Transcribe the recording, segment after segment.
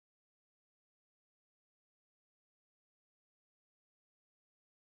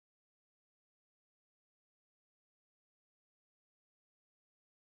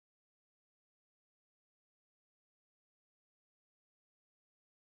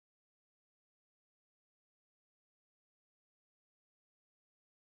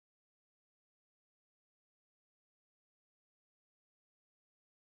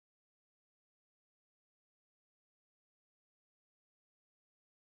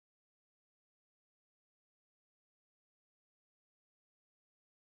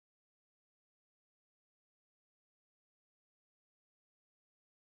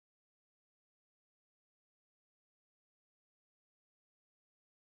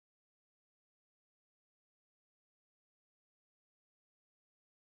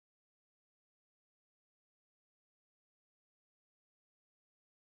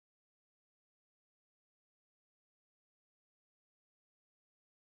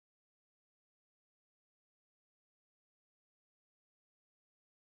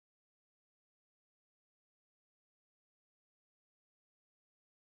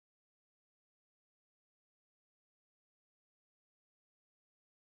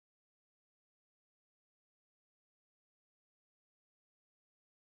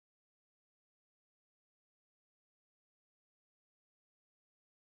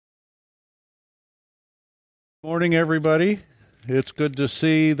Morning, everybody. It's good to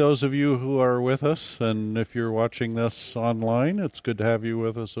see those of you who are with us, and if you're watching this online, it's good to have you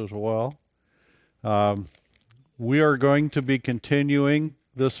with us as well. Um, we are going to be continuing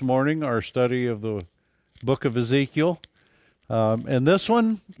this morning our study of the book of Ezekiel. And this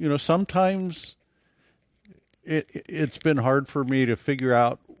one, sometimes it's been hard for me to figure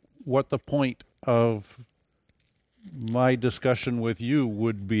out what the point of my discussion with you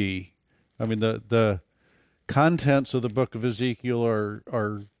would be. I mean, the contents of the book of Ezekiel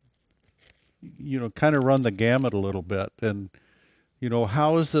are kind of run the gamut a little bit. And,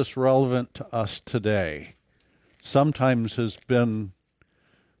 how is this relevant to us today? Sometimes has been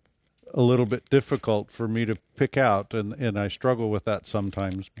a little bit difficult for me to pick out, and I struggle with that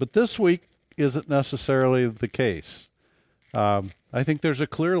sometimes. But this week isn't necessarily the case. I think there's a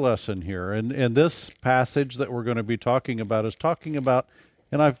clear lesson here. And this passage that we're going to be talking about is talking about,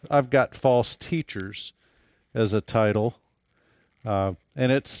 and I've got false teachers as a title, and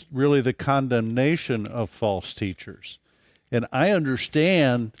it's really the condemnation of false teachers. And I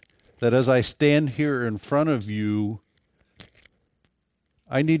understand that as I stand here in front of you,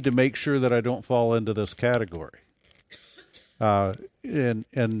 I need to make sure that I don't fall into this category.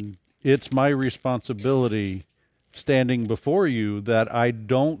 And it's my responsibility standing before you that I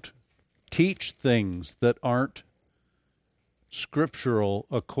don't teach things that aren't scriptural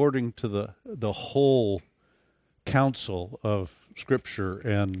according to the whole counsel of Scripture.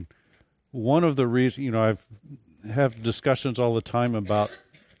 And one of the reasons, I have discussions all the time about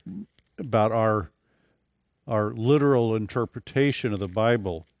our literal interpretation of the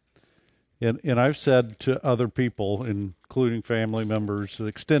Bible. And I've said to other people, including family members,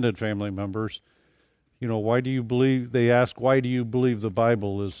 extended family members, why do you believe, they ask, why do you believe the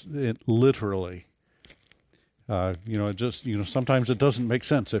Bible is literally? Sometimes it doesn't make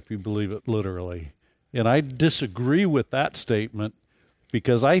sense if you believe it literally. And I disagree with that statement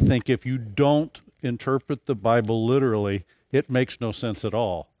because I think if you don't interpret the Bible literally, it makes no sense at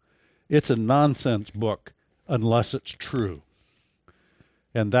all. It's a nonsense book unless it's true.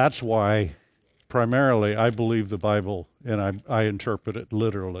 And that's why primarily I believe the Bible and I interpret it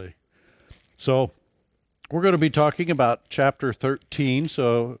literally. So we're going to be talking about chapter 13.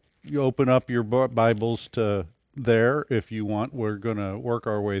 So you open up your Bibles to there if you want. We're going to work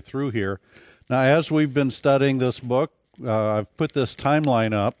our way through here. Now, as we've been studying this book, I've put this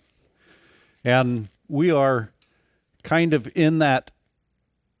timeline up, and we are kind of in that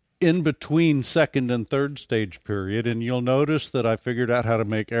in-between second and third stage period, and you'll notice that I figured out how to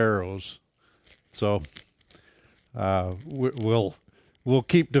make arrows. So we'll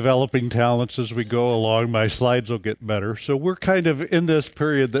keep developing talents as we go along. My slides will get better. So we're kind of in this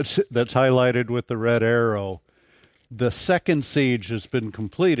period that's highlighted with the red arrow. The second siege has been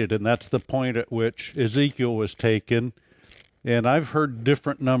completed, and that's the point at which Ezekiel was taken. And I've heard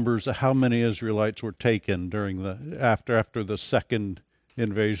different numbers of how many Israelites were taken during after the second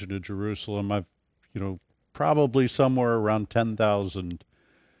invasion of Jerusalem. I've probably somewhere around 10,000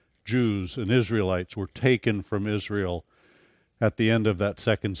 Jews and Israelites were taken from Israel at the end of that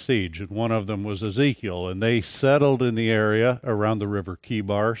second siege, and one of them was Ezekiel, and they settled in the area around the river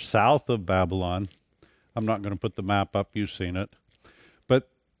Kibar, south of Babylon. I'm not going to put the map up. You've seen it. But,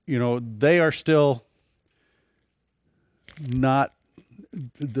 they are still not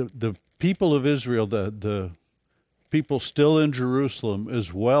the people of Israel, the people still in Jerusalem,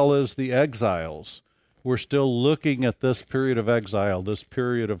 as well as the exiles. We're still looking at this period of exile, this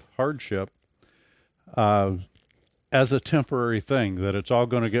period of hardship, as a temporary thing, that it's all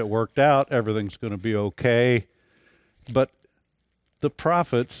going to get worked out, everything's going to be okay. But the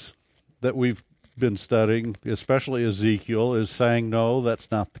prophets that we've been studying, especially Ezekiel, is saying, no, that's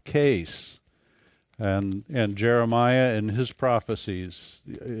not the case. And Jeremiah and his prophecies,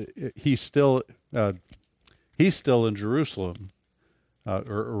 he's still in Jerusalem, or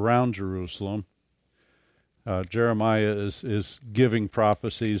around Jerusalem. Jeremiah is giving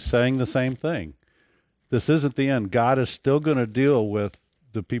prophecies saying the same thing. This isn't the end. God is still going to deal with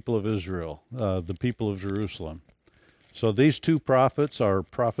the people of Israel, the people of Jerusalem. So these two prophets are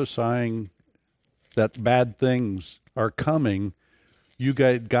prophesying that bad things are coming.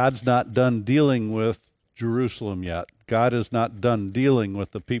 God's not done dealing with Jerusalem yet. God is not done dealing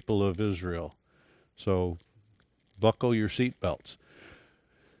with the people of Israel. So buckle your seatbelts.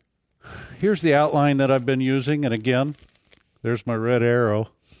 Here's the outline that I've been using, and again, there's my red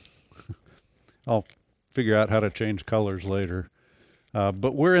arrow. I'll figure out how to change colors later.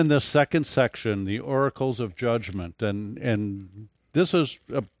 But we're in this second section, the oracles of judgment, and this is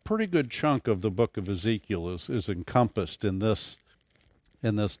a pretty good chunk of the book of Ezekiel is encompassed in this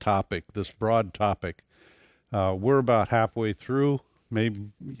topic, this broad topic. We're about halfway through, maybe,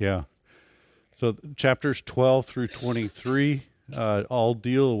 yeah. So chapters 12 through 23 all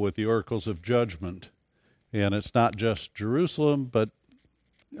deal with the oracles of judgment. And it's not just Jerusalem, but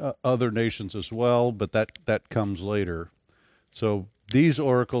other nations as well, but that comes later. So these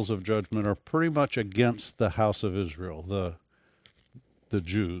oracles of judgment are pretty much against the house of Israel, the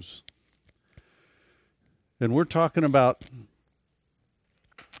Jews. And we're talking about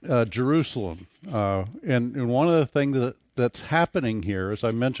Jerusalem. And one of the things that's happening here, as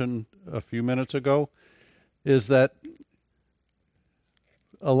I mentioned a few minutes ago, is that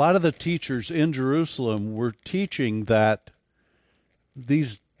a lot of the teachers in Jerusalem were teaching that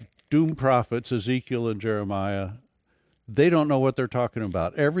these doom prophets, Ezekiel and Jeremiah, they don't know what they're talking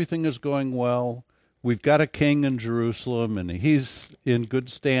about. Everything is going well. We've got a king in Jerusalem, and he's in good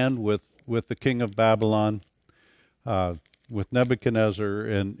stand with the king of Babylon, with Nebuchadnezzar,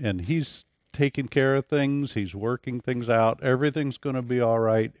 and he's taking care of things. He's working things out. Everything's going to be all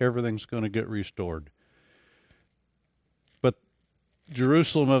right. Everything's going to get restored. But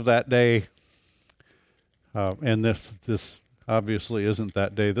Jerusalem of that day, and this obviously isn't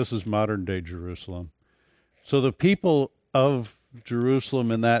that day. This is modern day Jerusalem. So the people of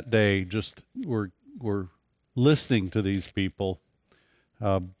Jerusalem in that day just were listening to these people.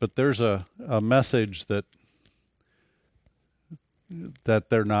 But there's a message that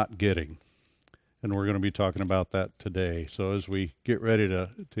they're not getting. And we're going to be talking about that today. So as we get ready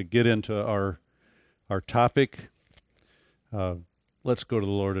to get into our topic, let's go to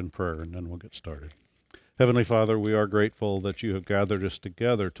the Lord in prayer, and then we'll get started. Heavenly Father, we are grateful that you have gathered us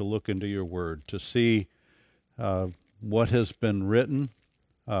together to look into your word, to see what has been written,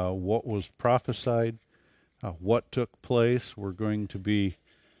 what was prophesied, what took place. We're going to be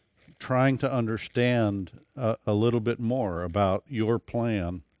trying to understand a little bit more about your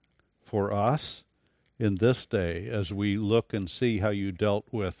plan for us in this day as we look and see how you dealt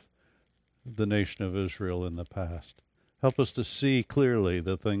with the nation of Israel in the past. Help us to see clearly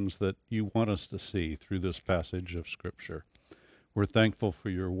the things that you want us to see through this passage of Scripture. We're thankful for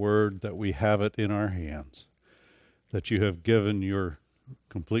your word, that we have it in our hands, that you have given your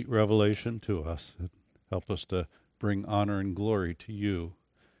complete revelation to us. Help us to bring honor and glory to you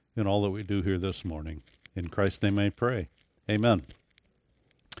in all that we do here this morning. In Christ's name I pray. Amen.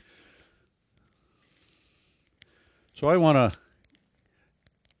 So I want to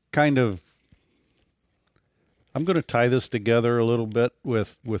I'm going to tie this together a little bit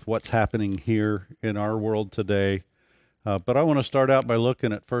with what's happening here in our world today. But I want to start out by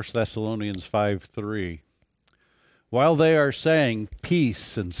looking at 1 Thessalonians 5:3. While they are saying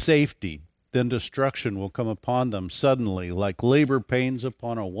peace and safety, then destruction will come upon them suddenly, like labor pains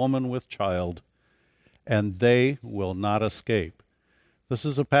upon a woman with child, and they will not escape. This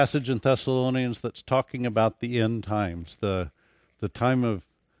is a passage in Thessalonians that's talking about the end times, the time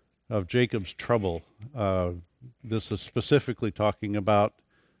of Jacob's trouble. This is specifically talking about,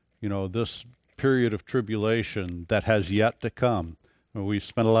 this period of tribulation that has yet to come. We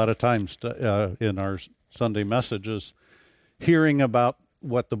spent a lot of time in our Sunday messages hearing about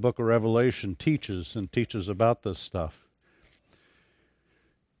what the book of Revelation teaches about this stuff.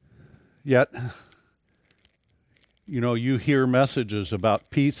 Yet, you hear messages about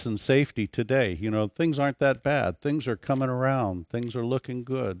peace and safety today. Things aren't that bad. Things are coming around. Things are looking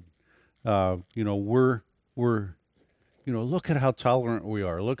good. Look at how tolerant we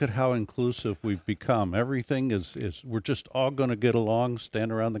are. Look at how inclusive we've become. Everything is we're just all going to get along,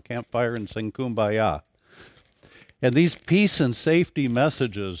 stand around the campfire and sing Kumbaya. And these peace and safety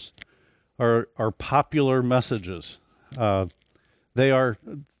messages are popular messages. They are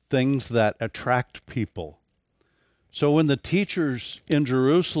things that attract people. So when the teachers in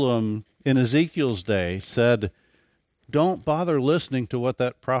Jerusalem in Ezekiel's day said, don't bother listening to what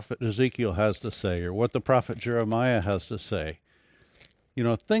that prophet Ezekiel has to say or what the prophet Jeremiah has to say.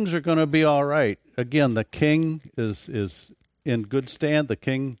 Things are going to be all right. Again, the king is in good stand. The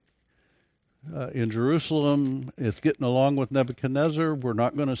king in Jerusalem is getting along with Nebuchadnezzar. We're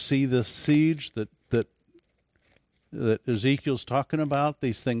not going to see this siege that Ezekiel's talking about.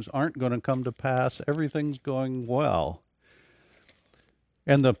 These things aren't going to come to pass. Everything's going well.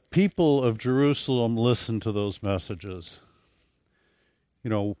 And the people of Jerusalem listened to those messages.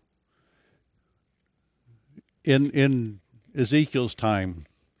 In Ezekiel's time,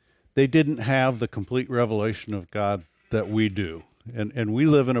 they didn't have the complete revelation of God that we do. And we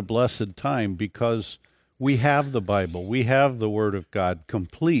live in a blessed time because we have the Bible. We have the Word of God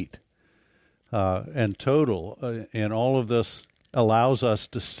complete and total. And all of this allows us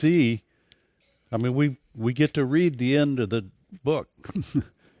to see. We get to read the end of the book.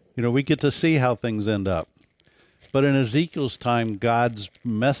 We get to see how things end up. But in Ezekiel's time, God's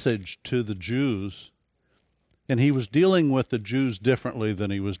message to the Jews, and he was dealing with the Jews differently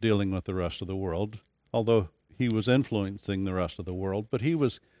than he was dealing with the rest of the world, although he was influencing the rest of the world, but he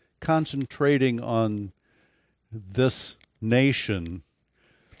was concentrating on this nation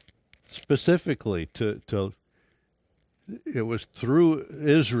specifically to it was through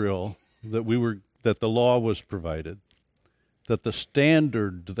Israel that the law was provided, that the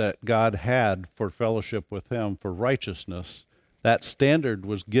standard that God had for fellowship with him, for righteousness, that standard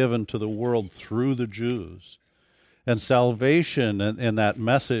was given to the world through the Jews. And salvation, and that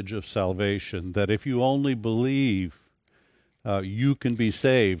message of salvation, that if you only believe, you can be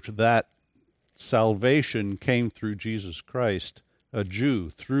saved, that salvation came through Jesus Christ, a Jew,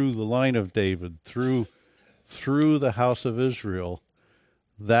 through the line of David, through the house of Israel.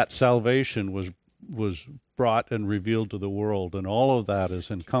 That salvation was brought and revealed to the world, and all of that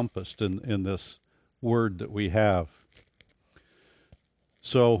is encompassed in this word that we have.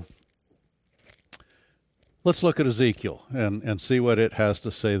 So let's look at Ezekiel and see what it has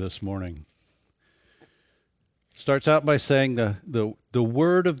to say this morning. Starts out by saying, the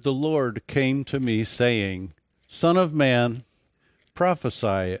word of the Lord came to me, saying, Son of man,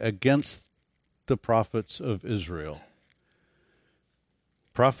 prophesy against the prophets of Israel.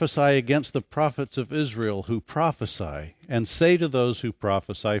 Prophesy against the prophets of Israel who prophesy, and say to those who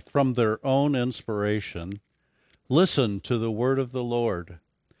prophesy from their own inspiration, Listen to the word of the Lord.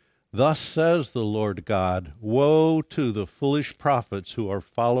 Thus says the Lord God, Woe to the foolish prophets who are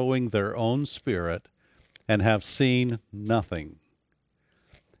following their own spirit and have seen nothing.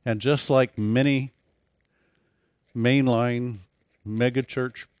 And just like many mainline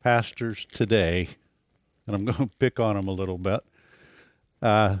megachurch pastors today, and I'm going to pick on them a little bit,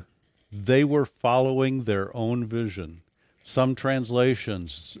 they were following their own vision. Some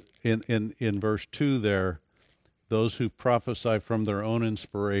translations in verse 2 there, those who prophesy from their own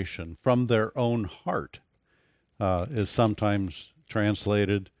inspiration, from their own heart, is sometimes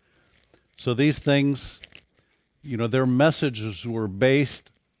translated. So these things, their messages were based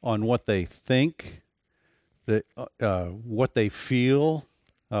on what they think, what they feel,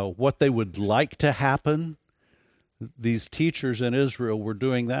 what they would like to happen. These teachers in Israel were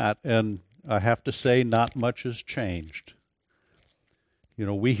doing that, and I have to say, not much has changed.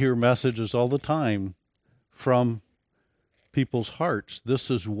 We hear messages all the time from people's hearts.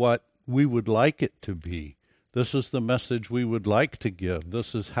 This is what we would like it to be. This is the message we would like to give.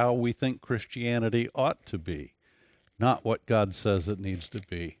 This is how we think Christianity ought to be. Not what God says it needs to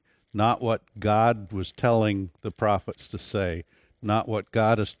be. Not what God was telling the prophets to say. Not what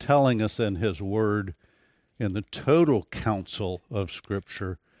God is telling us in His Word in the total counsel of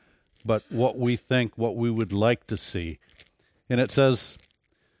Scripture, but what we think, what we would like to see. And it says,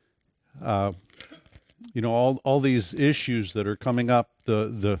 all these issues that are coming up,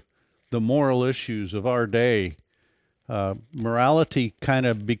 the moral issues of our day, morality kind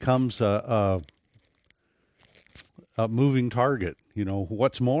of becomes a moving target.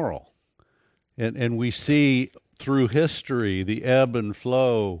 What's moral? And we see through history the ebb and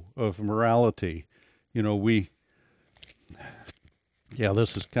flow of morality. This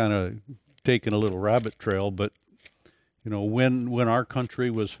is kind of taking a little rabbit trail, but when our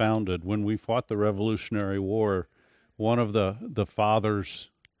country was founded, when we fought the Revolutionary War, one of the fathers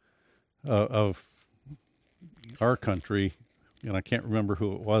of our country, and I can't remember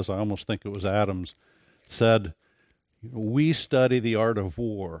who it was, I almost think it was Adams, said, we study the art of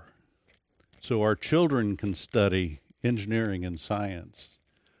war so our children can study engineering and science.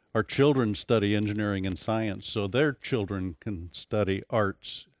 Our children study engineering and science so their children can study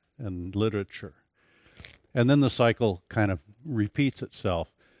arts and literature. And then the cycle kind of repeats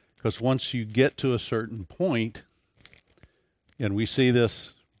itself, because once you get to a certain point, and we see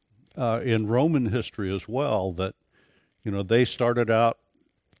this in Roman history as well, that they started out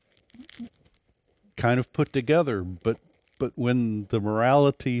kind of put together, but when the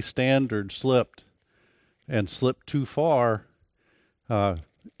morality standard slipped too far,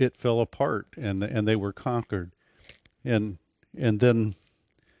 it fell apart, and they were conquered, and then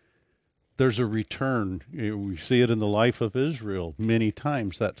there's a return. We see it in the life of Israel many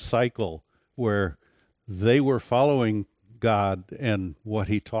times, that cycle where they were following God and what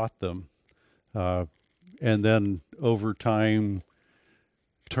He taught them, and then over time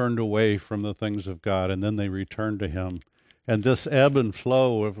turned away from the things of God, and then they returned to Him. And this ebb and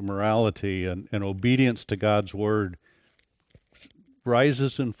flow of morality and obedience to God's Word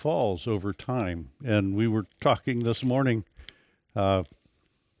rises and falls over time. And we were talking this morning, that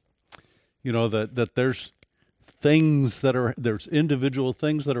there's there's individual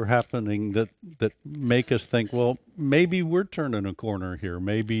things that are happening that make us think, well, maybe we're turning a corner here.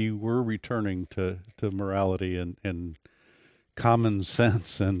 Maybe we're returning to morality and common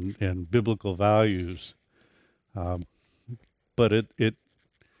sense and biblical values. But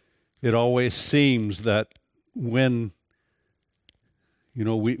it always seems that when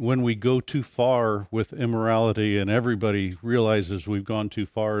we go too far with immorality and everybody realizes we've gone too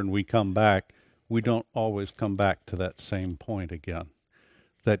far and we come back, we don't always come back to that same point again.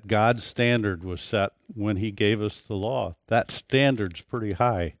 That God's standard was set when he gave us the law. That standard's pretty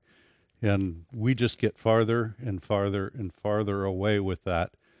high. And we just get farther and farther and farther away with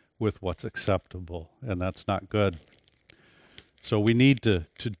that, with what's acceptable. And that's not good. So we need to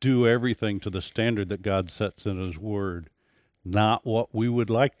do everything to the standard that God sets in his word. Not what we would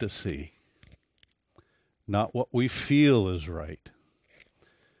like to see. Not what we feel is right.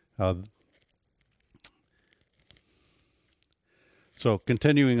 So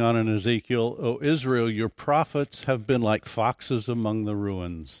continuing on in Ezekiel, O Israel, your prophets have been like foxes among the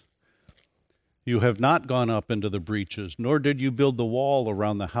ruins. You have not gone up into the breaches, nor did you build the wall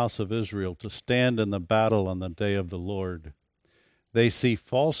around the house of Israel to stand in the battle on the day of the Lord. They see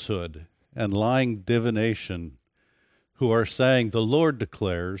falsehood and lying divination, who are saying, the Lord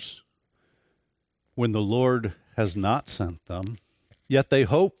declares, when the Lord has not sent them, yet they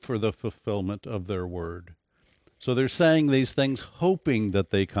hope for the fulfillment of their word. So they're saying these things hoping that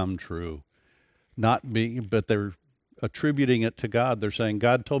they come true, but they're attributing it to God. They're saying,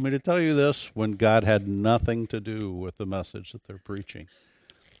 God told me to tell you this, when God had nothing to do with the message that they're preaching.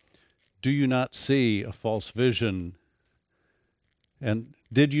 Do you not see a false vision? And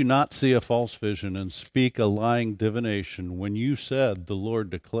did you not see a false vision and speak a lying divination when you said, the Lord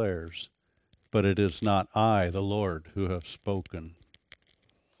declares, but it is not I, the Lord, who have spoken?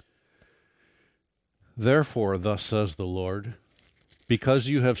 Therefore, thus says the Lord, because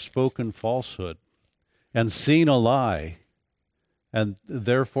you have spoken falsehood and seen a lie, and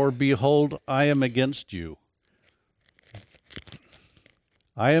therefore, behold, I am against you.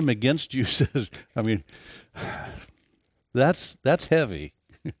 I am against you, says, that's heavy.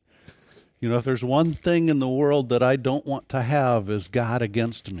 If there's one thing in the world that I don't want to have is God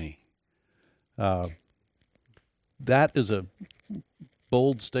against me. That is a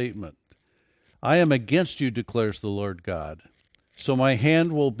bold statement. I am against you, declares the Lord God. So my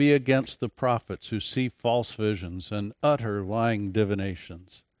hand will be against the prophets who see false visions and utter lying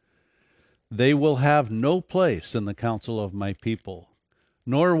divinations. They will have no place in the council of my people,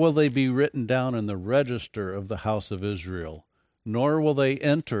 nor will they be written down in the register of the house of Israel, nor will they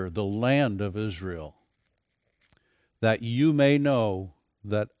enter the land of Israel, that you may know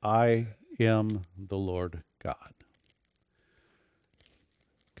that I am the Lord God.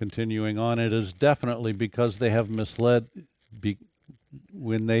 Continuing on, it is definitely because they have misled, it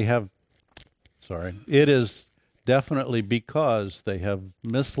is definitely because they have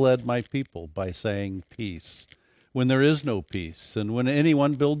misled my people by saying peace, when there is no peace. And when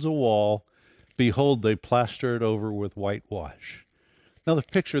anyone builds a wall, behold, they plaster it over with whitewash. Now the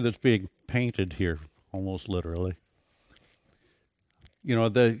picture that's being painted here, almost literally, you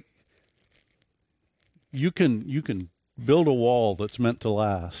can build a wall that's meant to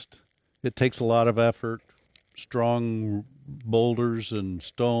last. It takes a lot of effort, strong boulders and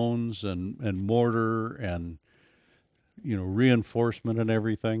stones and mortar and reinforcement and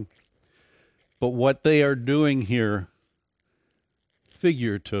everything. But what they are doing here,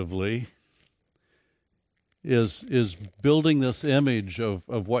 figuratively, is building this image of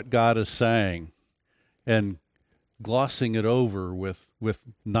what God is saying and glossing it over with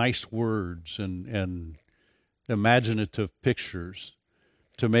nice words and imaginative pictures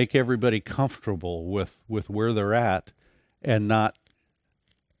to make everybody comfortable with where they're at and not,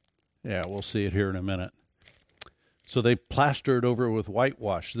 we'll see it here in a minute. So they plaster it over with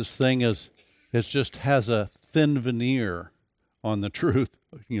whitewash. This thing has a thin veneer on the truth,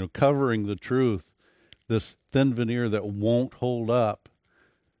 covering the truth, this thin veneer that won't hold up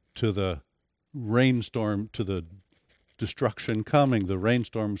to the rainstorm, to the destruction coming, the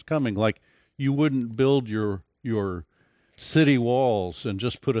rainstorms coming. Like you wouldn't build your city walls and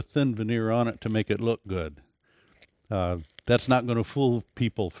just put a thin veneer on it to make it look good. That's not going to fool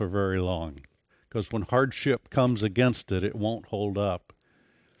people for very long, because when hardship comes against it, it won't hold up.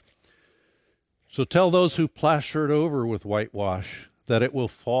 So tell those who plaster it over with whitewash that it will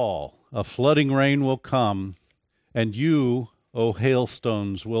fall. A flooding rain will come, and you, O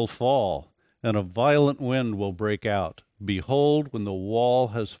hailstones, will fall, and a violent wind will break out. Behold, when the wall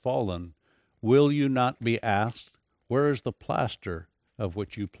has fallen, will you not be asked, where is the plaster of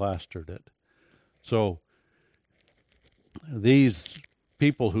which you plastered it? So these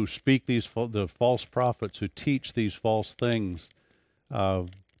people who speak the false prophets who teach these false things,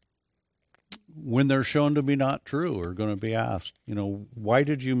 when they're shown to be not true, are going to be asked, why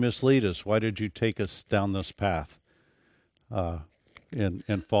did you mislead us? Why did you take us down this path,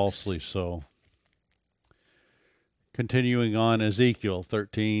 and falsely so? Continuing on, Ezekiel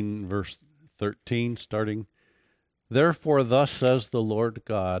 13, verse 13, starting. Therefore thus says the Lord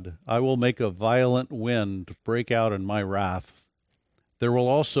God, I will make a violent wind break out in my wrath. There will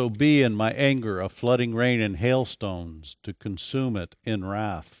also be in my anger a flooding rain and hailstones to consume it in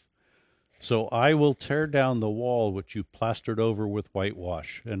wrath. So I will tear down the wall which you plastered over with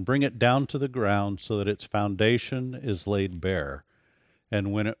whitewash, and bring it down to the ground so that its foundation is laid bare.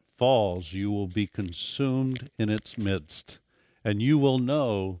 And when it falls, you will be consumed in its midst, and you will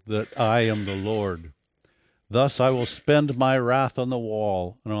know that I am the Lord. Thus I will spend my wrath on the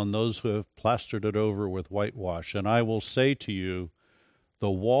wall and on those who have plastered it over with whitewash, and I will say to you, the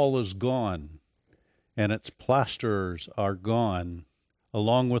wall is gone, and its plasterers are gone,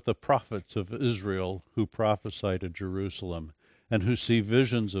 along with the prophets of Israel who prophesy to Jerusalem, and who see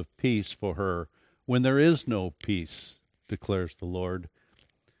visions of peace for her, when there is no peace, declares the Lord.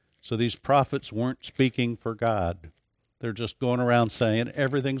 So these prophets weren't speaking for God. They're just going around saying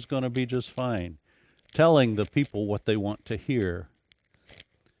everything's going to be just fine, telling the people what they want to hear.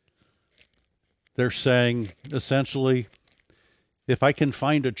 They're saying, essentially, if I can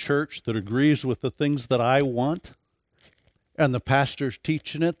find a church that agrees with the things that I want, and the pastor's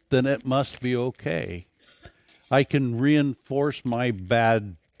teaching it, then it must be okay. I can reinforce my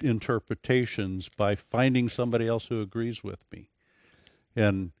bad interpretations by finding somebody else who agrees with me.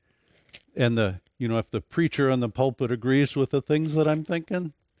 And if the preacher in the pulpit agrees with the things that I'm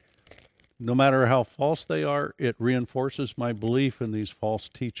thinking, no matter how false they are, it reinforces my belief in these false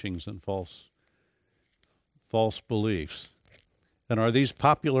teachings and false beliefs. And are these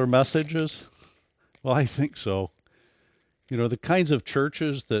popular messages? Well, I think so. The kinds of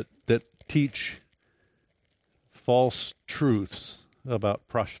churches that teach false truths about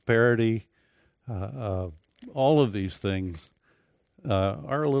prosperity, all of these things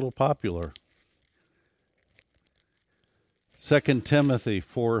are a little popular. 2 Timothy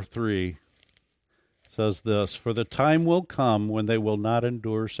 4:3 says this, for the time will come when they will not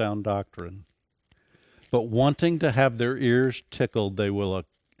endure sound doctrine, but wanting to have their ears tickled, they will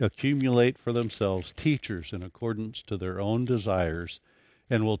accumulate for themselves teachers in accordance to their own desires,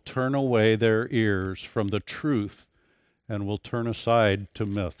 and will turn away their ears from the truth and will turn aside to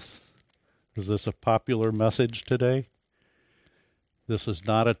myths. Is this a popular message today? This is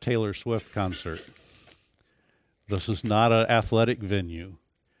not a Taylor Swift concert. This is not an athletic venue.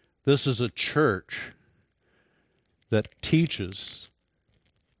 This is a church that teaches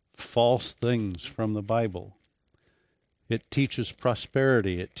false things from the Bible. It teaches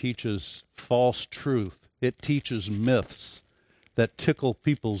prosperity. It teaches false truth. It teaches myths that tickle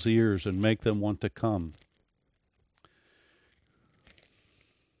people's ears and make them want to come.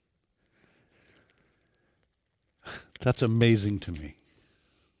 That's amazing to me.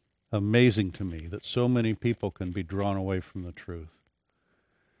 Amazing to me that so many people can be drawn away from the truth.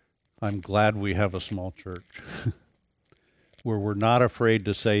 I'm glad we have a small church where we're not afraid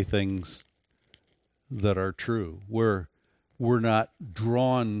to say things that are true. We're not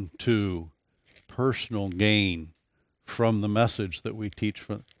drawn to personal gain from the message that we teach.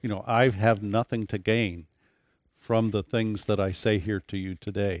 I have nothing to gain from the things that I say here to you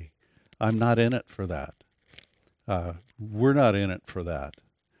today. I'm not in it for that. We're not in it for that.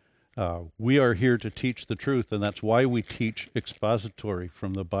 We are here to teach the truth, and that's why we teach expository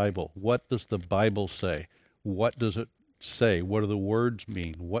from the Bible. What does the Bible say? What does it say? What do the words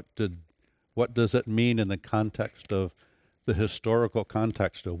mean? What does it mean in the context of the historical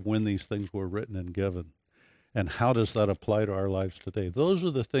context of when these things were written and given? And how does that apply to our lives today? Those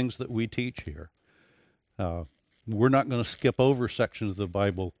are the things that we teach here. We're not going to skip over sections of the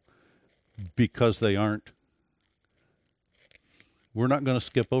Bible because they aren't. We're not going to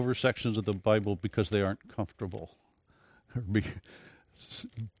skip over sections of the Bible because they aren't comfortable.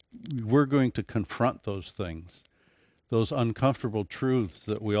 We're going to confront those things, those uncomfortable truths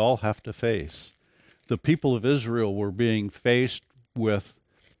that we all have to face. The people of Israel were being faced with,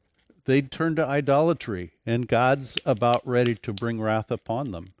 they'd turned to idolatry, and God's about ready to bring wrath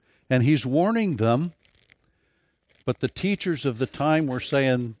upon them. And he's warning them, but the teachers of the time were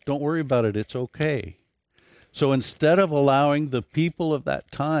saying, don't worry about it, it's okay. So instead of allowing the people of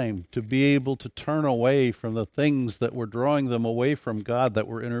that time to be able to turn away from the things that were drawing them away from God, that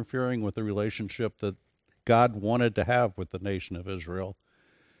were interfering with the relationship that God wanted to have with the nation of Israel,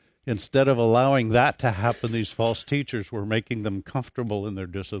 Instead of allowing that to happen, these false teachers were making them comfortable in their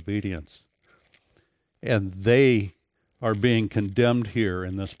disobedience. And they are being condemned here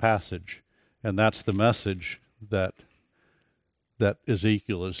in this passage. And that's the message that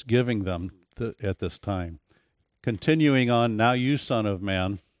Ezekiel is giving them at this time. Continuing on, now you, son of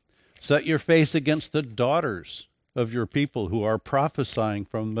man, set your face against the daughters of your people who are prophesying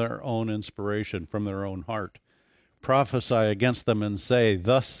from their own inspiration, from their own heart. Prophesy against them and say,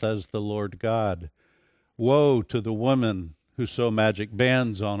 thus says the Lord God, woe to the women who sew magic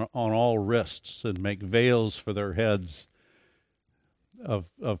bands on all wrists and make veils for their heads, of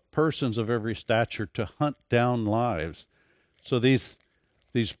persons of every stature to hunt down lives. So these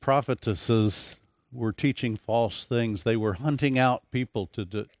prophetesses were teaching false things. They were hunting out people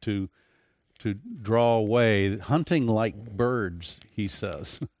to draw away, hunting like birds, he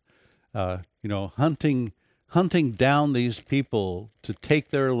says. Hunting down these people to take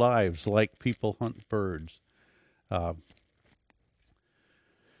their lives like people hunt birds.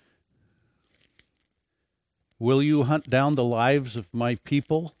 Will you hunt down the lives of my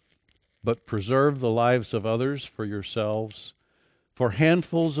people, but preserve the lives of others for yourselves? For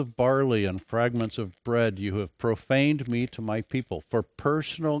handfuls of barley and fragments of bread you have profaned me to my people. For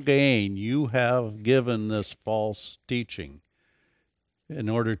personal gain you have given this false teaching. In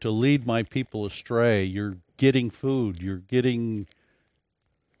order to lead my people astray, you're getting food, you're getting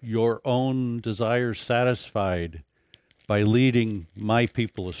your own desires satisfied by leading my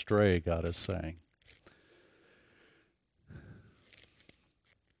people astray, God is saying.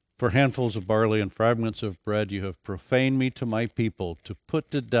 For handfuls of barley and fragments of bread you have profaned me to my people, to put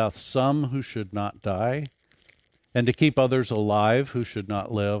to death some who should not die, and to keep others alive who should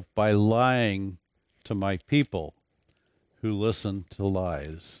not live, by lying to my people who listen to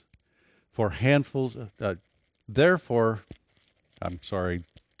lies. For handfuls, therefore,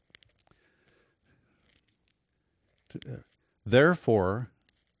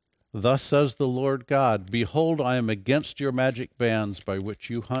 thus says the Lord God, behold, I am against your magic bands by which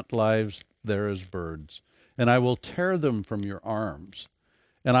you hunt lives there as birds, and I will tear them from your arms,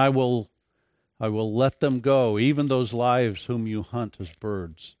 and I will let them go, even those lives whom you hunt as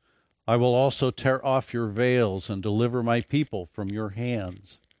birds. I will also tear off your veils and deliver my people from your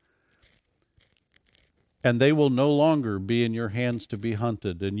hands. And they will no longer be in your hands to be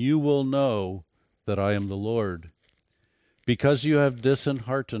hunted, and you will know that I am the Lord. Because you have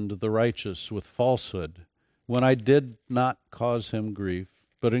disheartened the righteous with falsehood, when I did not cause him grief,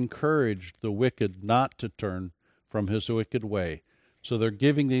 but encouraged the wicked not to turn from his wicked way. So they're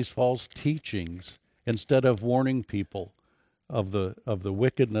giving these false teachings instead of warning people of the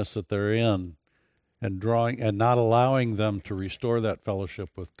wickedness that they're in, and not allowing them to restore that fellowship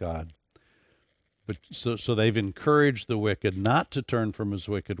with God. But so they've encouraged the wicked not to turn from his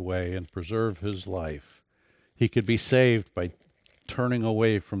wicked way and preserve his life. He could be saved by turning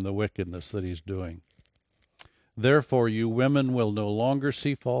away from the wickedness that he's doing. Therefore, you women will no longer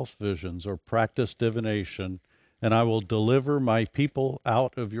see false visions or practice divination, and I will deliver my people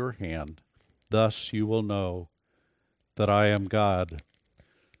out of your hand. Thus you will know that I am God.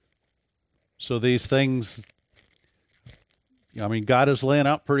 So these things, God is laying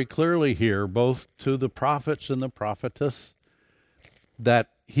out pretty clearly here, both to the prophets and the prophetess, that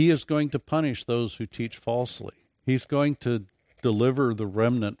he is going to punish those who teach falsely. He's going to deliver the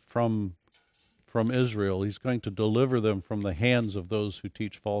remnant from Israel. He's going to deliver them from the hands of those who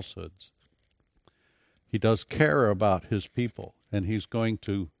teach falsehoods. He does care about his people, and he's going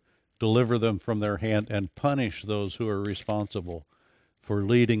to deliver them from their hand and punish those who are responsible for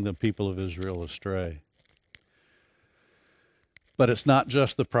leading the people of Israel astray. But it's not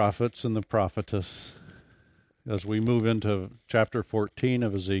just the prophets and the prophetess. As we move into chapter 14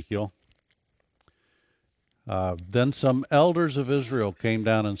 of Ezekiel, then some elders of Israel came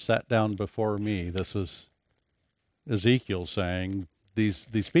down and sat down before me. This is Ezekiel saying,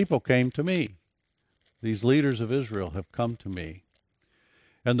 these people came to me. These leaders of Israel have come to me.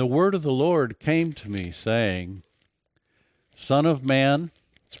 And the word of the Lord came to me, saying, Son of man,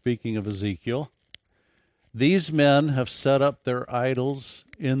 speaking of Ezekiel, these men have set up their idols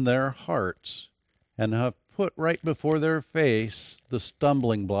in their hearts, and have put right before their face the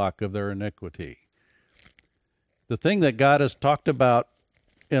stumbling block of their iniquity. The thing that God has talked about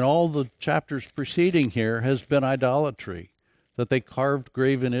in all the chapters preceding here has been idolatry, that they carved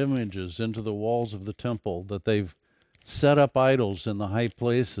graven images into the walls of the temple, that they've set up idols in the high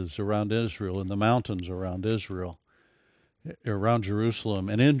places around Israel, in the mountains around Israel, around Jerusalem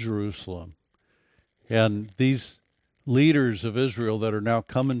and in Jerusalem. And these leaders of Israel that are now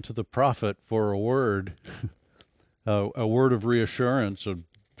coming to the prophet for a word of reassurance,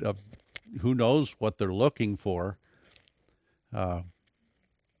 who knows what they're looking for.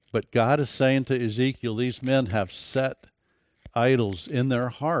 But God is saying to Ezekiel, these men have set idols in their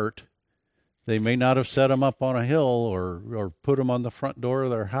heart. They may not have set them up on a hill or put them on the front door of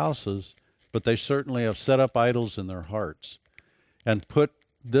their houses, but they certainly have set up idols in their hearts and put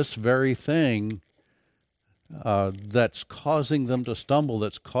this very thing that's causing them to stumble,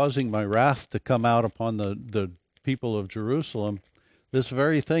 that's causing my wrath to come out upon the people of Jerusalem. This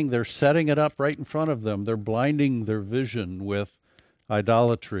very thing, they're setting it up right in front of them. They're blinding their vision with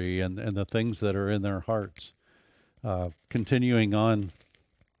idolatry and the things that are in their hearts. Continuing on,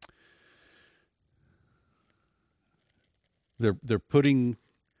 they're putting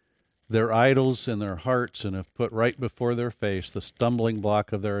their idols in their hearts and have put right before their face the stumbling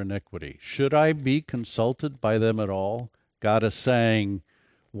block of their iniquity. Should I be consulted by them at all? God is saying,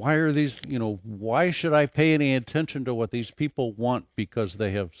 why are these, why should I pay any attention to what these people want? Because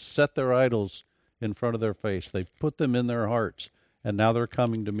they have set their idols in front of their face. They put them in their hearts, and now they're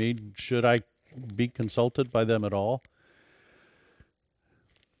coming to me. Should I be consulted by them at all?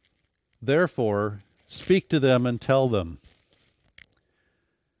 Therefore, speak to them and tell them,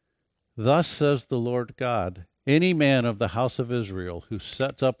 thus says the Lord God, any man of the house of Israel who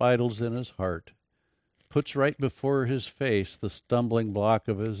sets up idols in his heart, puts right before his face the stumbling block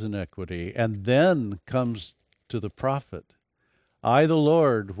of his iniquity, and then comes to the prophet, I, the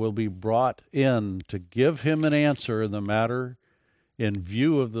Lord, will be brought in to give him an answer in the matter in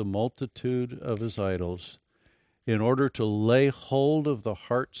view of the multitude of his idols, in order to lay hold of the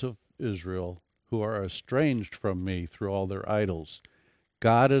hearts of Israel, who are estranged from me through all their idols.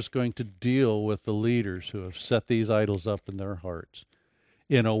 God is going to deal with the leaders who have set these idols up in their hearts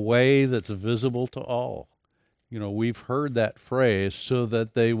in a way that's visible to all. We've heard that phrase, so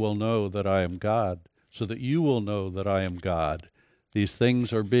that they will know that I am God, so that you will know that I am God. These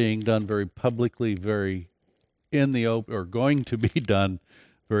things are being done very publicly, very in the open, or going to be done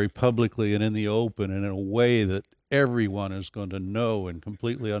very publicly and in the open, and in a way that everyone is going to know and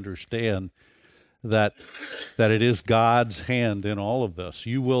completely understand that it is God's hand in all of this.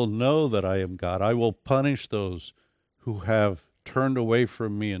 You will know that I am God. I will punish those who have turned away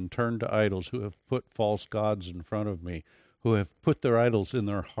from me and turned to idols, who have put false gods in front of me, who have put their idols in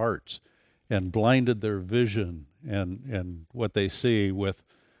their hearts and blinded their vision and what they see with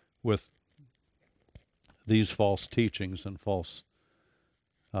these false teachings and false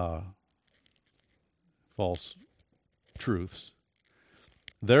truths.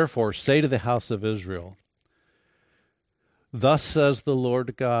 Therefore, say to the house of Israel, thus says the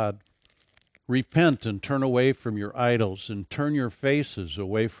Lord God, repent and turn away from your idols, and turn your faces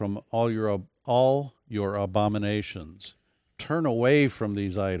away from all your abominations. Turn away from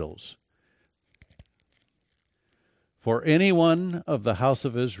these idols. For anyone of the house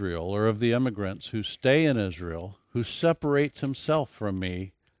of Israel, or of the immigrants who stay in Israel, who separates himself from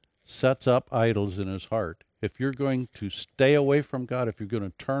me, sets up idols in his heart. If you're going to stay away from God, if you're going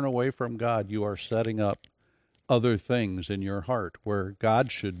to turn away from God, you are setting up other things in your heart. Where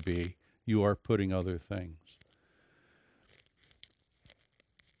God should be, you are putting other things.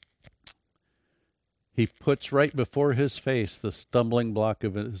 He puts right before his face the stumbling block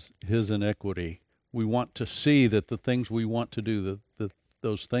of his iniquity. We want to see that the things we want to do,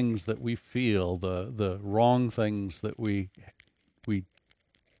 those things that we feel, the wrong things that we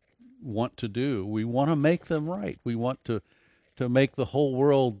want to do, we want to make them right. We want to make the whole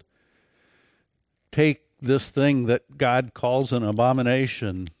world take this thing that God calls an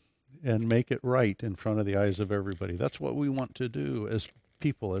abomination and make it right in front of the eyes of everybody. That's what we want to do as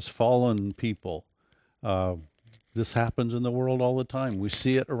people, as fallen people. This happens in the world all the time. We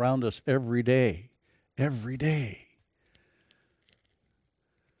see it around us every day. Every day.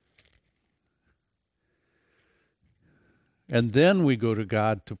 And then we go to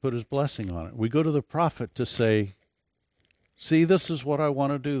God to put his blessing on it. We go to the prophet to say, see, this is what I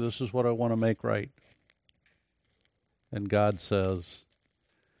want to do. This is what I want to make right. And God says,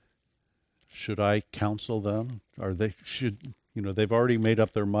 should I counsel them? Or they've already made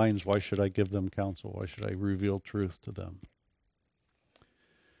up their minds. Why should I give them counsel? Why should I reveal truth to them?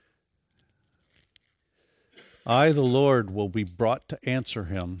 I, the Lord, will be brought to answer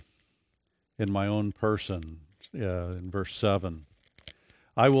him in my own person. In verse 7,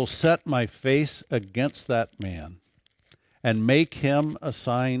 I will set my face against that man and make him a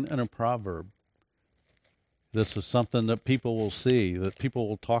sign and a proverb. This is something that people will see, that people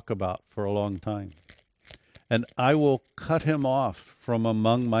will talk about for a long time. And I will cut him off from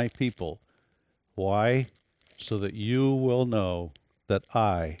among my people. Why? So that you will know that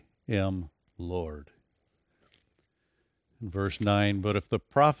I am Lord. In verse 9, but if the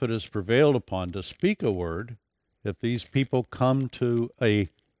prophet is prevailed upon to speak a word, if these people come to a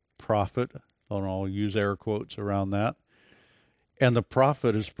prophet, and I'll use air quotes around that, and the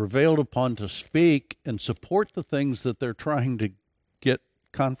prophet is prevailed upon to speak and support the things that they're trying to get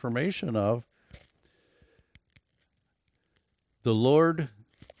confirmation of, the Lord,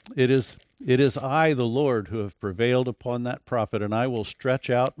 it is I, the Lord, who have prevailed upon that prophet, and I will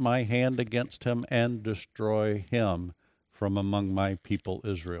stretch out my hand against him and destroy him from among my people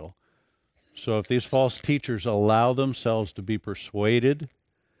Israel. So if these false teachers allow themselves to be persuaded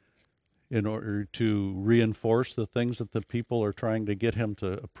in order to reinforce the things that the people are trying to get him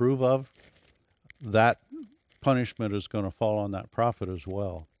to approve of, that punishment is going to fall on that prophet as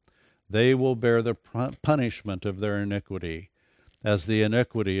well. They will bear the punishment of their iniquity. As the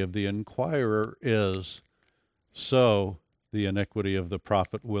iniquity of the inquirer is, so the iniquity of the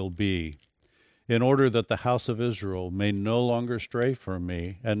prophet will be, in order that the house of Israel may no longer stray from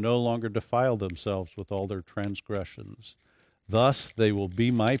me, and no longer defile themselves with all their transgressions. Thus they will be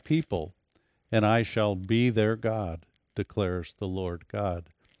my people, and I shall be their God, declares the Lord God.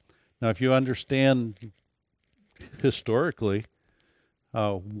 Now, if you understand historically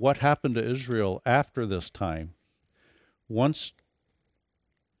what happened to Israel after this time, once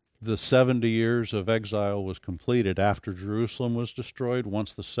the 70 years of exile was completed, after Jerusalem was destroyed,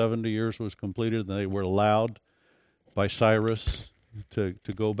 once the 70 years was completed, they were allowed by Cyrus to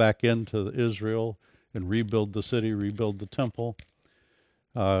go back into Israel and rebuild the city, rebuild the temple.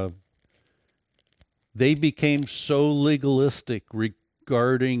 They became so legalistic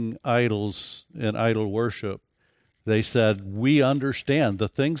regarding idols and idol worship. They said, we understand the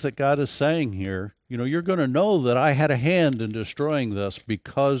things that God is saying here. You know, you're going to know that I had a hand in destroying this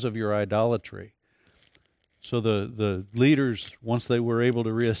because of your idolatry. So the leaders, once they were able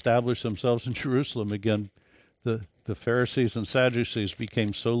to reestablish themselves in Jerusalem again, the Pharisees and Sadducees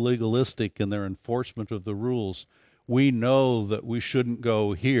became so legalistic in their enforcement of the rules. We know that we shouldn't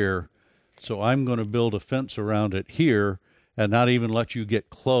go here, so I'm going to build a fence around it here and not even let you get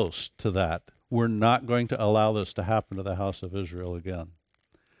close to that. We're not going to allow this to happen to the house of Israel again.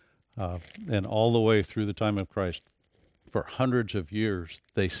 And all the way through the time of Christ, for hundreds of years,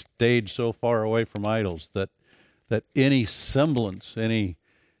 they stayed so far away from idols that any semblance, any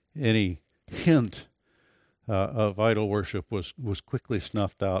hint of idol worship was quickly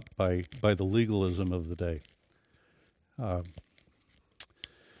snuffed out by the legalism of the day.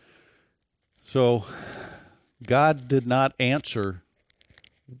 So God did not answer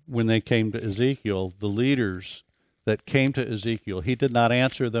when they came to Ezekiel, the leaders that came to Ezekiel. He did not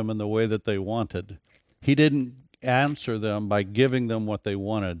answer them in the way that they wanted. He didn't answer them by giving them what they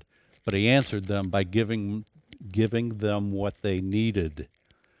wanted, but he answered them by giving them what they needed.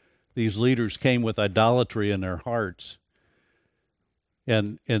 These leaders came with idolatry in their hearts,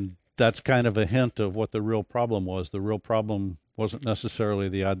 and that's kind of a hint of what the real problem was. The real problem wasn't necessarily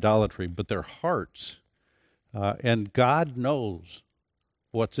the idolatry, but their hearts. And God knows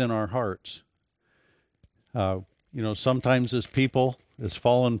what's in our hearts. Sometimes as people, as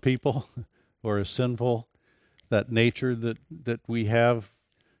fallen people, or as sinful, that nature that we have,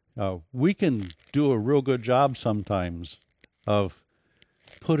 we can do a real good job sometimes of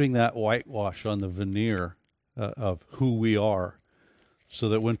putting that whitewash on the veneer of who we are, so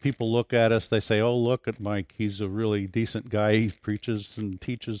that when people look at us, they say, oh, look at Mike, he's a really decent guy, he preaches and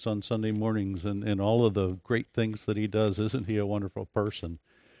teaches on Sunday mornings and all of the great things that he does, isn't he a wonderful person?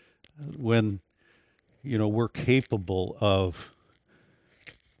 When, we're capable of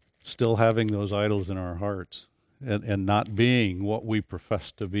still having those idols in our hearts and not being what we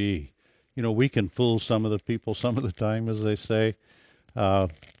profess to be. We can fool some of the people some of the time, as they say,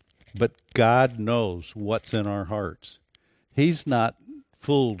 but God knows what's in our hearts. He's not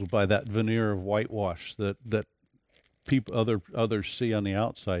fooled by that veneer of whitewash that people, others see on the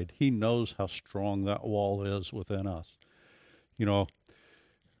outside. He knows how strong that wall is within us.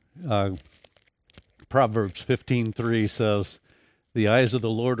 Proverbs 15:3 says, "The eyes of the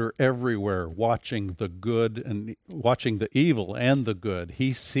Lord are everywhere, watching the good and watching the evil and the good.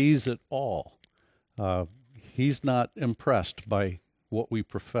 He sees it all." He's not impressed by what we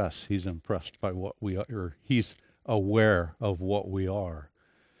profess. He's impressed by what we are. Or he's aware of what we are.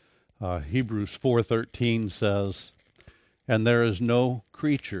 Hebrews 4:13 says, "And there is no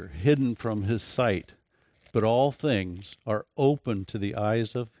creature hidden from his sight, but all things are open to the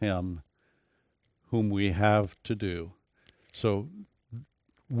eyes of him whom we have to do." So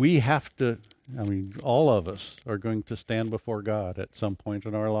we have to, all of us are going to stand before God at some point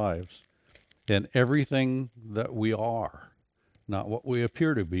in our lives. And everything that we are, not what we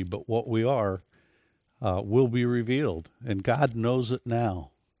appear to be, but what we are, will be revealed, and God knows it now.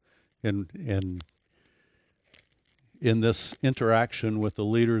 And in this interaction with the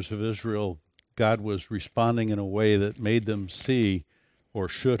leaders of Israel, God was responding in a way that made them see, or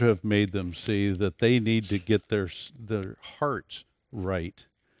should have made them see, that they need to get their hearts right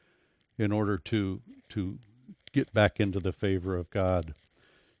in order to get back into the favor of God.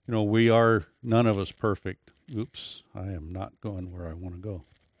 You know, we are none of us perfect. Oops, I am not going where I want to go.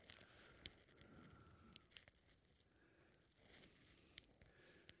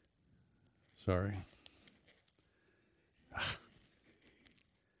 Sorry.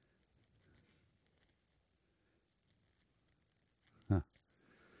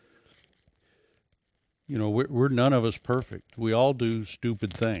 You know, we're none of us perfect. We all do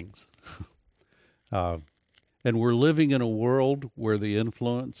stupid things. And we're living in a world where the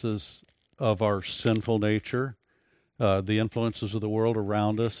influences of our sinful nature, the influences of the world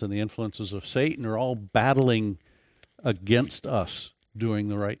around us, and the influences of Satan are all battling against us doing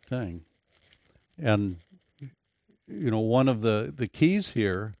the right thing. And, you know, one of the keys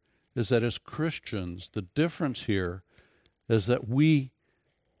here is that as Christians, the difference here is that we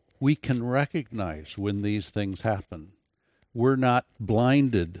can recognize when these things happen. We're not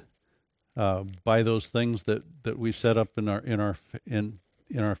blinded by those things that we set up in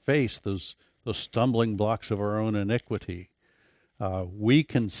our face, those stumbling blocks of our own iniquity. We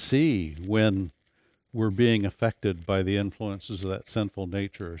can see when we're being affected by the influences of that sinful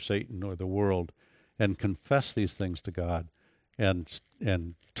nature, or Satan, or the world, and confess these things to God, and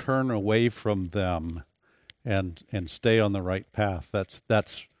turn away from them, and stay on the right path.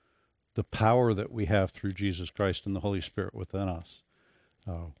 That's the power that we have through Jesus Christ and the Holy Spirit within us.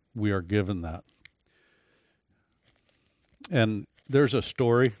 We are given that. And there's a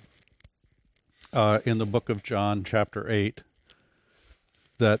story in the book of John, chapter 8,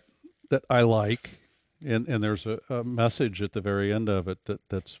 that I like, and there's a message at the very end of it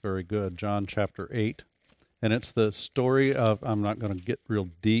that's very good. John chapter 8, and it's the story of, I'm not going to get real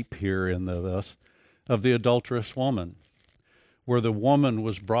deep here into this, of the adulterous woman, where the woman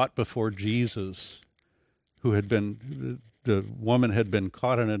was brought before Jesus, the woman had been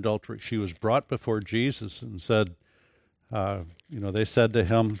caught in adultery. She was brought before Jesus and said, they said to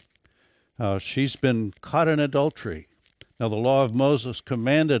him, she's been caught in adultery. Now the law of Moses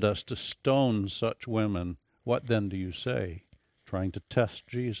commanded us to stone such women. What then do you say? Trying to test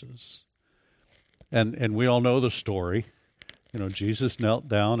Jesus. And we all know the story. You know, Jesus knelt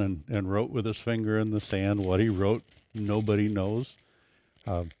down and wrote with his finger in the sand. What he wrote, nobody knows.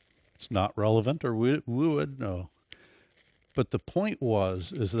 It's not relevant, or we would know. But the point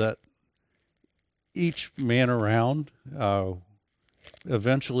is that each man around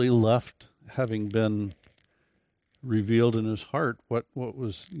eventually left, having been revealed in his heart what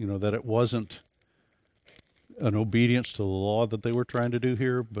was, that it wasn't an obedience to the law that they were trying to do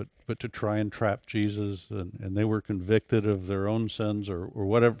here, but to try and trap Jesus, and they were convicted of their own sins or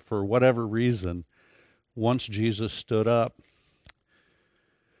whatever, for whatever reason. Once Jesus stood up,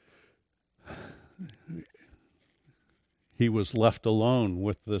 he was left alone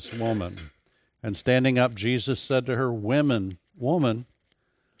with this woman. And standing up, Jesus said to her, woman,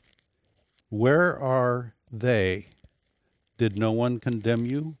 where are they? Did no one condemn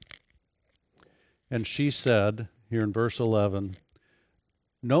you? And she said, here in verse 11,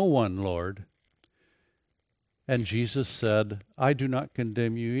 no one, Lord. And Jesus said, I do not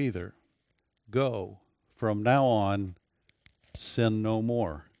condemn you either. Go, from now on, sin no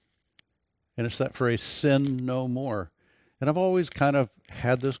more. And it's that phrase, sin no more. And I've always kind of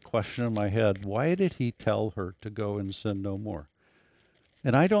had this question in my head, why did he tell her to go and sin no more?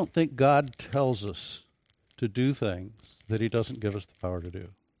 And I don't think God tells us to do things that he doesn't give us the power to do.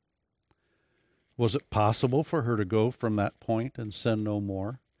 Was it possible for her to go from that point and sin no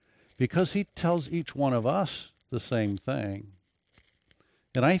more? Because he tells each one of us the same thing.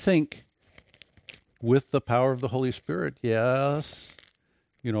 And I think with the power of the Holy Spirit, yes,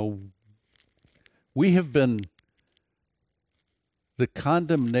 we have been, the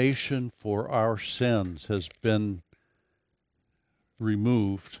condemnation for our sins has been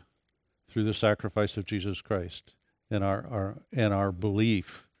removed through the sacrifice of Jesus Christ and our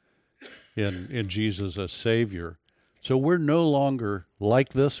belief in Jesus as Savior. So we're no longer like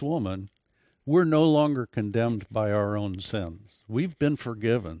this woman. We're no longer condemned by our own sins. We've been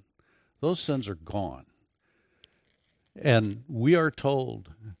forgiven. Those sins are gone. And we are told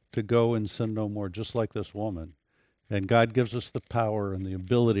to go and sin no more, just like this woman. And God gives us the power and the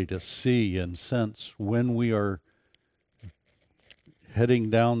ability to see and sense when we are heading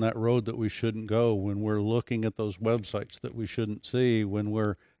down that road that we shouldn't go, when we're looking at those websites that we shouldn't see, when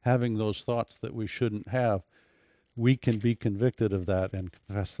we're having those thoughts that we shouldn't have, we can be convicted of that and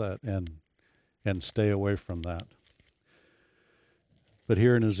confess that and stay away from that. But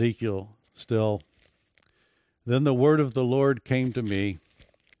here in Ezekiel, still, then the word of the Lord came to me,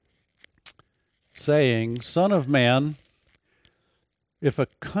 saying, Son of man, if a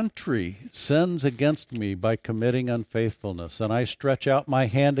country sins against me by committing unfaithfulness, and I stretch out my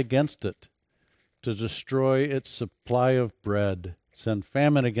hand against it to destroy its supply of bread, send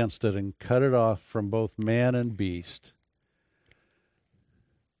famine against it, and cut it off from both man and beast,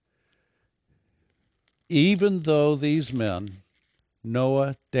 even though these men,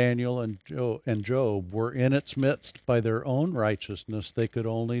 Noah, Daniel, and Job, were in its midst by their own righteousness, they could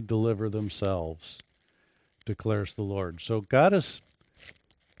only deliver themselves, declares the Lord. So God is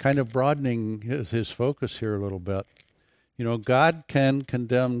kind of broadening his focus here a little bit. You know, God can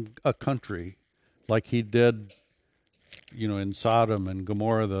condemn a country like he did, you know, in Sodom and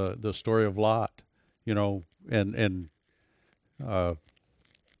Gomorrah, the story of Lot, you know, and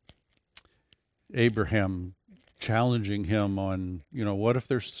Abraham challenging him on, you know, what if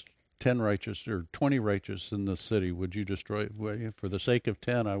there's 10 righteous or 20 righteous in the city? Would you destroy it? Well, for the sake of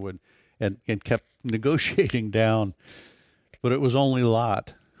 10, I would, and kept negotiating down. But it was only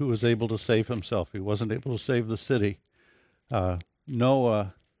Lot who was able to save himself. He wasn't able to save the city.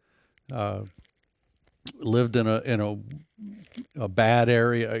 Noah lived in a bad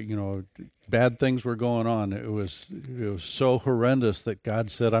area. You know, bad things were going on. It was so horrendous that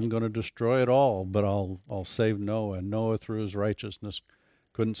God said, "I'm going to destroy it all, but I'll save Noah." And Noah, through his righteousness,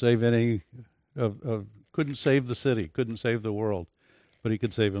 couldn't save couldn't save the city, couldn't save the world, but he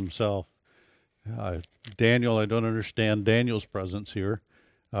could save himself. Daniel, I don't understand Daniel's presence here,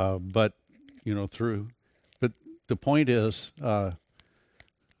 but you know, but the point is,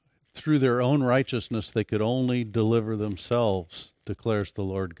 through their own righteousness, they could only deliver themselves, declares the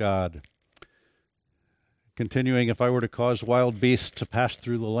Lord God. Continuing, if I were to cause wild beasts to pass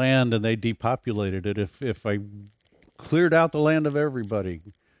through the land and they depopulated it, if I cleared out the land of everybody,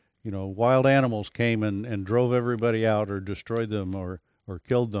 you know, wild animals came and drove everybody out or destroyed them or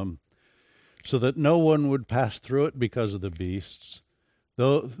killed them, so that no one would pass through it because of the beasts,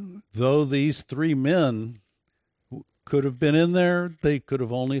 though these three men could have been in there, they could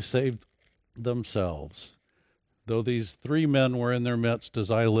have only saved themselves. Though these three men were in their midst, as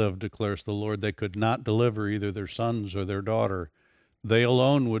I live, declares the Lord, they could not deliver either their sons or their daughter. They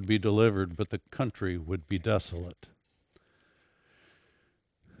alone would be delivered, but the country would be desolate.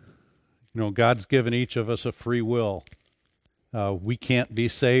 You know, God's given each of us a free will. We can't be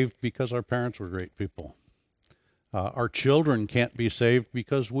saved because our parents were great people. Our children can't be saved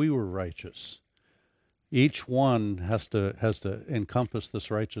because we were righteous. Each one has to encompass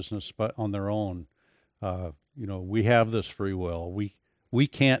this righteousness on their own. You know, we have this free will. We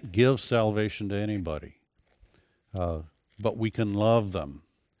can't give salvation to anybody, but we can love them,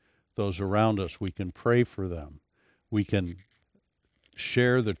 those around us. We can pray for them. We can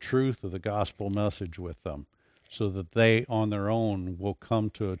share the truth of the gospel message with them, so that they on their own will come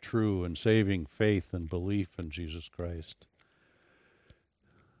to a true and saving faith and belief in Jesus Christ.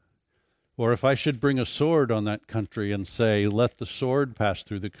 Or if I should bring a sword on that country and say, let the sword pass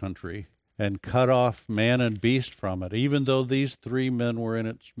through the country and cut off man and beast from it, even though these three men were in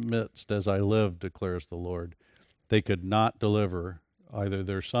its midst, as I live, declares the Lord, they could not deliver either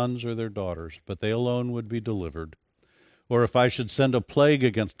their sons or their daughters, but they alone would be delivered. Or if I should send a plague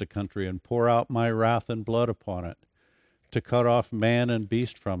against a country and pour out my wrath and blood upon it, to cut off man and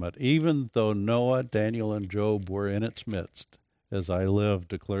beast from it, even though Noah, Daniel, and Job were in its midst, as I live,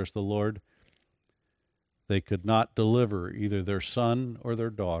 declares the Lord, they could not deliver either their son or their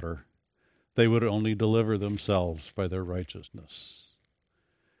daughter. They would only deliver themselves by their righteousness.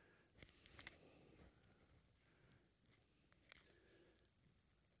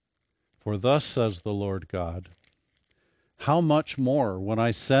 For thus says the Lord God, how much more when I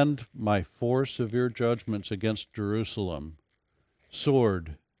send my 4 severe judgments against Jerusalem,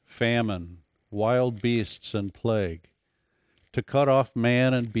 sword, famine, wild beasts, and plague, to cut off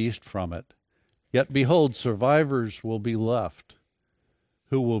man and beast from it. Yet behold, survivors will be left,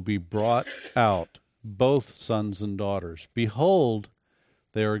 who will be brought out, both sons and daughters. Behold,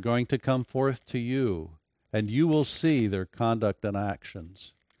 they are going to come forth to you, and you will see their conduct and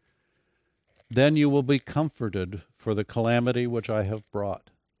actions. Then you will be comforted for the calamity which I have brought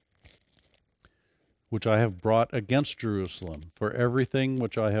against Jerusalem, for everything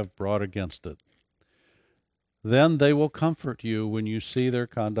which I have brought against it. Then they will comfort you when you see their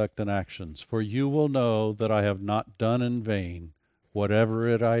conduct and actions, for you will know that I have not done in vain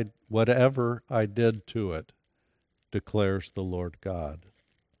whatever I did to it, declares the Lord God.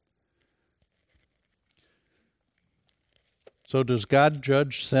 So does God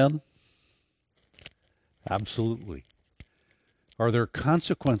judge sin? Absolutely. Are there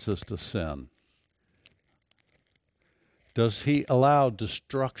consequences to sin? Does he allow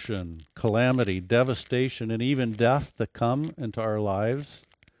destruction, calamity, devastation, and even death to come into our lives?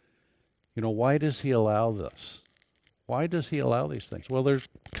 Why does he allow this? Why does he allow these things? Well, there's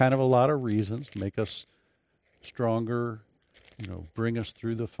kind of a lot of reasons. Make us stronger, bring us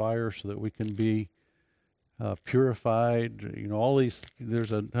through the fire so that we can be purified. All these,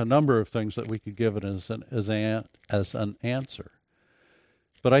 there's a number of things that we could give it as an answer.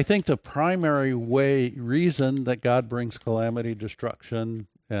 But I think the primary reason that God brings calamity, destruction,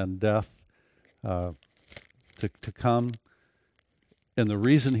 and death to come, and the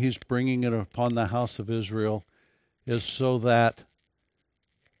reason he's bringing it upon the house of Israel, is so that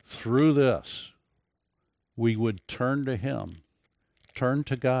through this we would turn to him, turn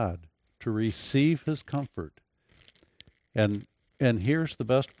to God, to receive his comfort. And here's the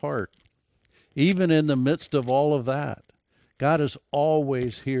best part. Even in the midst of all of that, God is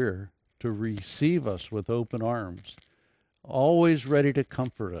always here to receive us with open arms, always ready to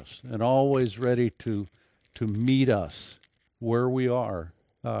comfort us, and always ready to meet us where we are,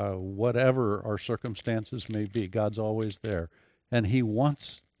 whatever our circumstances may be. God's always there, and he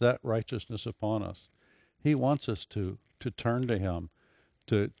wants that righteousness upon us. He wants us to turn to him,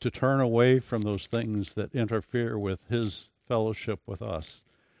 to turn away from those things that interfere with his fellowship with us.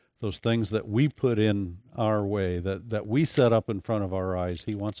 Those things that we put in our way, that we set up in front of our eyes.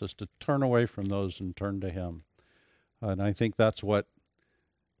 He wants us to turn away from those and turn to him. And I think that's what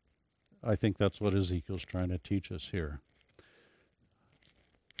Ezekiel's trying to teach us here.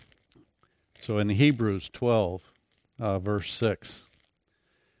 So in Hebrews 12, verse 6,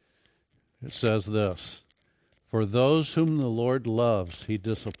 it says this: "For those whom the Lord loves, he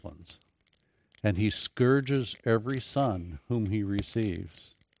disciplines, and he scourges every son whom he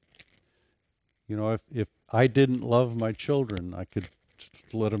receives." If I didn't love my children, I could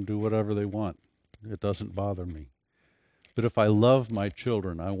let them do whatever they want. It doesn't bother me. But if I love my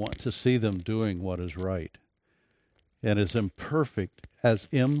children, I want to see them doing what is right. And as imperfect as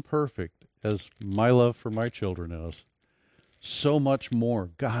my love for my children is, so much more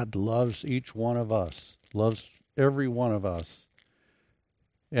God loves each one of us, loves every one of us,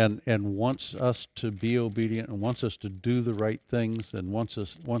 and wants us to be obedient, and wants us to do the right things, and wants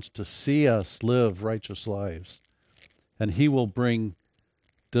to see us live righteous lives. And he will bring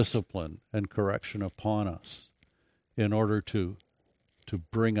discipline and correction upon us in order to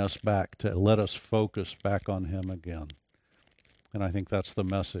bring us back, to let us focus back on him again. And I think that's the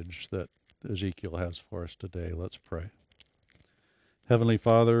message that Ezekiel has for us today. Let's pray. Heavenly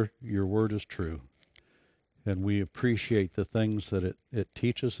Father, your word is true. And we appreciate the things that it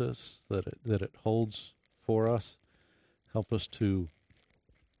teaches us, that it holds for us. Help us to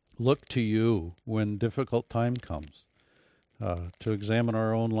look to you when difficult time comes, to examine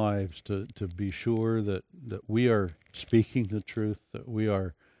our own lives, to be sure that we are speaking the truth, that we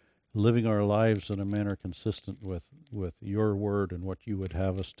are living our lives in a manner consistent with your word and what you would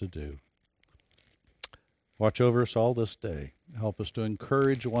have us to do. Watch over us all this day. Help us to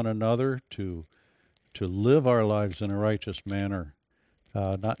encourage one another to live our lives in a righteous manner,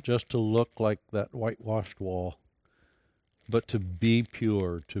 not just to look like that whitewashed wall, but to be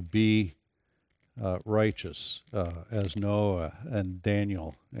pure, to be righteous, as Noah and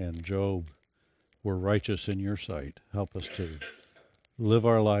Daniel and Job were righteous in your sight. Help us to live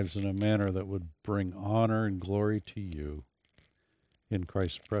our lives in a manner that would bring honor and glory to you. In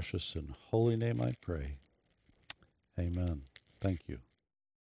Christ's precious and holy name I pray. Amen. Thank you.